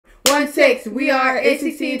16. We are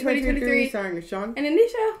A16 2023, starring Ashaun and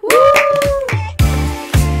Anisha. Woo!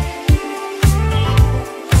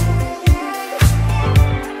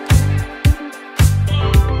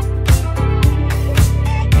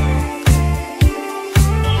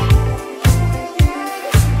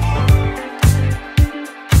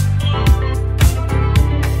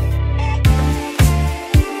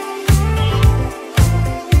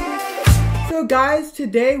 So guys,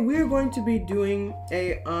 today we're going to be doing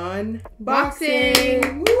a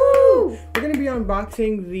unboxing. Woo! We're going to be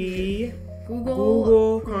unboxing the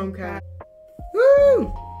Google Cromecast.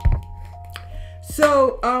 Woo!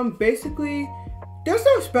 So, basically, there's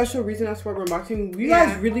no special reason as for we're unboxing. You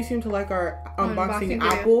guys really seem to like our unboxing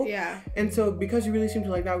Apple. Yeah. And so, because you really seem to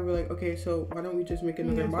like that, we were like, okay, so why don't we just make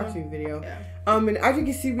another unboxing video? Yeah. And as you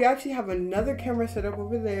can see, we actually have another camera set up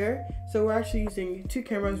over there. So we're actually using two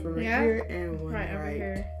cameras, one right here and one right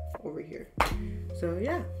over here. So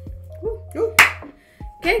yeah. Woo. Woo.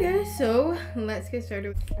 Okay guys, so let's get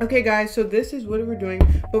started. Okay guys, so this is what we're doing.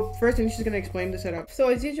 But first, Anisha's gonna explain the setup. So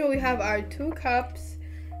as usual, we have our 2 cups.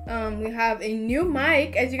 We have a new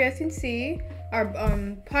mic, as you guys can see. Our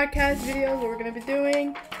podcast videos, what we're gonna be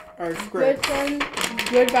doing. Our script.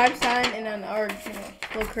 Good vibe sign, and then our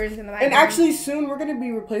little curtains in the background. And actually, soon we're gonna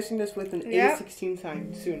be replacing this with an A16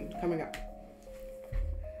 sign. Soon coming up.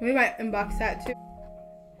 We might unbox that too.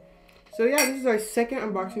 So yeah, this is our second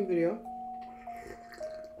unboxing video.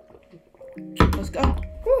 Let's go.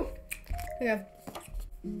 Woo. Okay.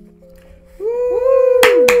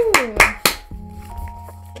 Woo.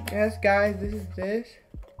 Yes, guys, this is this.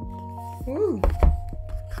 Woo.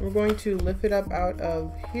 We're going to lift it up out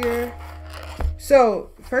of here.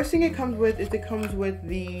 So, first thing it comes with is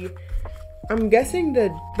the, I'm guessing the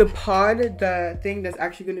pod, the thing that's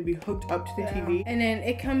actually going to be hooked up to the TV. And then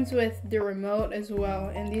it comes with the remote as well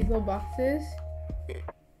in these little boxes.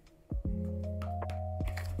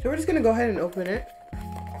 So we're just going to go ahead and open it.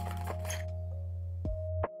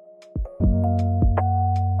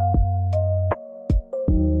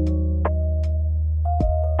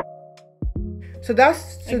 So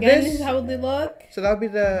this is how they look. So that'll be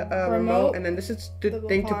the remote, and then this is the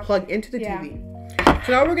thing to plug into the TV.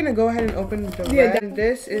 So now we're gonna go ahead and open the red. And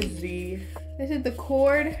this is the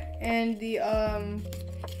cord and the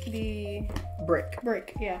brick.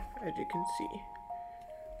 Yeah. As you can see.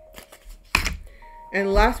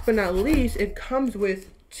 And last but not least, it comes with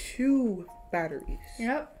 2 batteries.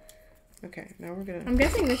 Yep. Okay, now we're gonna. I'm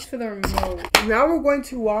guessing this for the remote. Now we're going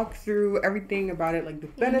to walk through everything about it, like the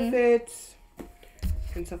benefits.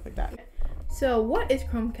 And stuff like that. So what is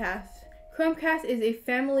Chromecast? Chromecast is a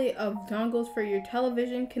family of dongles for your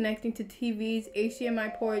television connecting to TV's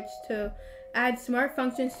HDMI ports to add smart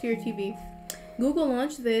functions to your TV. Google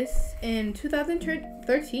launched this in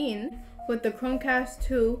 2013 with the Chromecast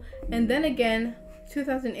 2 and then again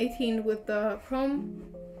 2018 with the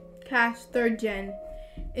Chromecast 3rd Gen.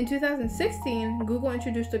 In 2016, Google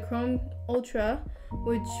introduced the Chrome Ultra,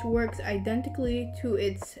 which works identically to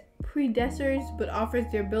its predecessors but offers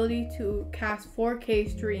the ability to cast 4K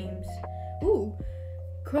streams. Ooh.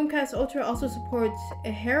 Chromecast Ultra also supports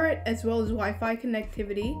Inherit as well as Wi-Fi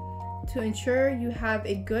connectivity to ensure you have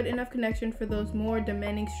a good enough connection for those more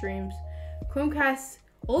demanding streams. Chromecast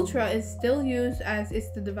Ultra is still used as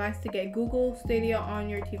it's the device to get Google Stadia on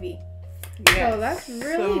your TV. Yes.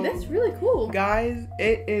 So that's really cool. Guys,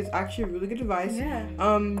 it is actually a really good device. Yeah.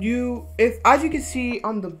 As you can see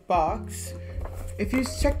on the box, if you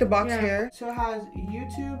check the box here, so it has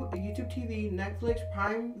YouTube TV, Netflix,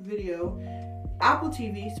 Prime Video, Apple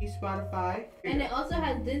TV, Spotify. And it also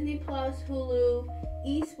has Disney Plus, Hulu,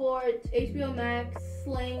 Esports, HBO Max,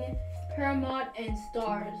 Sling, Paramount, and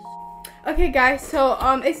Stars. Okay guys, so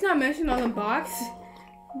it's not mentioned on the box.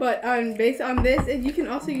 But based on this, you can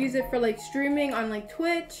also use it for like streaming on like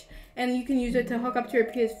Twitch, and you can use it to hook up to your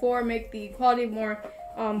PS4, make the quality more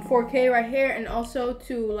 4K right here, and also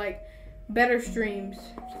to like better streams.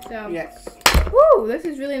 So yes. Woo! This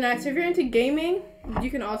is really nice. If you're into gaming, you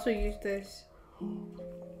can also use this.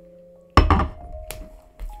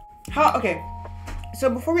 Okay. So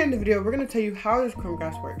before we end the video, we're gonna tell you how does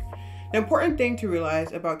Chromecast work. The important thing to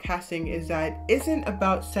realize about casting is that it isn't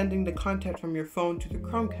about sending the content from your phone to the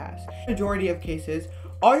Chromecast. In the majority of cases,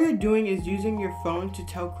 all you're doing is using your phone to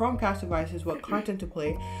tell Chromecast devices what content to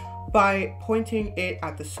play by pointing it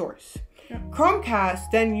at the source.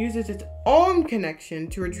 Chromecast then uses its own connection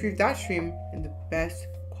to retrieve that stream in the best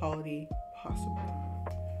quality possible.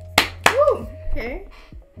 Woo! Okay.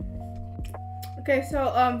 Okay,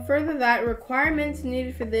 so further that, requirements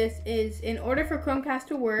needed for this is, in order for Chromecast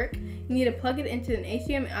to work, you need to plug it into an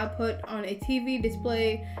HDMI output on a TV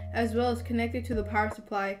display, as well as connect it to the power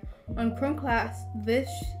supply. On Chromecast, this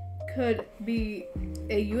could be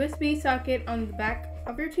a USB socket on the back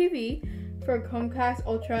of your TV. For Chromecast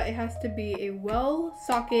Ultra, it has to be a well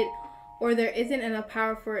socket, or there isn't enough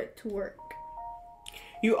power for it to work.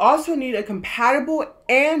 You also need a compatible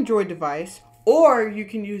Android device, or you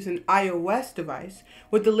can use an iOS device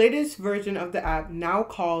with the latest version of the app, now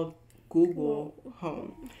called Google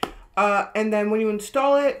Home. And then when you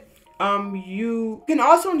install it, you can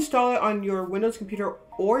also install it on your Windows computer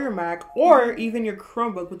or your Mac, or even your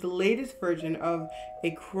Chromebook with the latest version of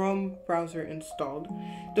a Chrome browser installed.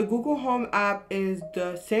 The Google Home app is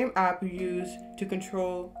the same app you use to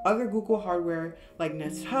control other Google hardware like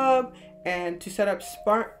Nest Hub, and to set up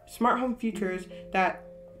smart home features that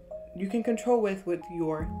you can control with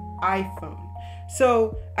your iPhone.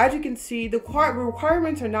 So as you can see, the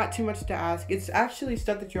requirements are not too much to ask. It's actually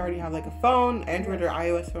stuff that you already have, like a phone, Android or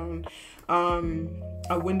iOS phone,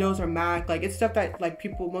 a Windows or Mac. Like, it's stuff that most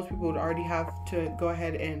people would already have to go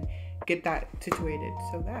ahead and get that situated.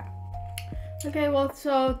 So that. Okay, well,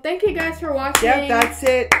 so thank you guys for watching. Yep, that's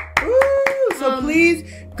it. Woo! So please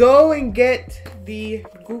go and get the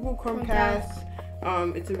Google Chromecast.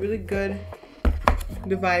 It's a really good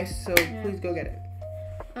device, so please go get it.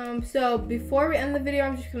 So before we end the video,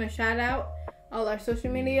 I'm just gonna shout out all our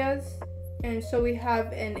social medias. And so we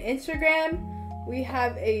have an Instagram, we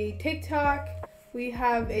have a TikTok, we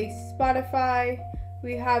have a Spotify,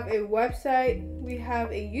 we have a website, we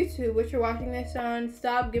have a YouTube, which you're watching this on.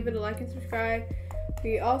 Stop, give it a like and subscribe.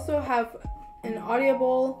 We also have an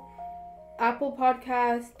Audible, Apple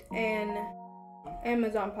Podcast, and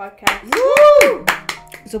Amazon Podcast. Woo!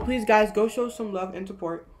 So please, guys, go show some love and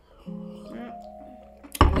support.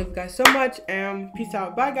 I love you guys so much, and peace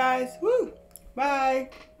out. Bye, guys. Woo! Bye.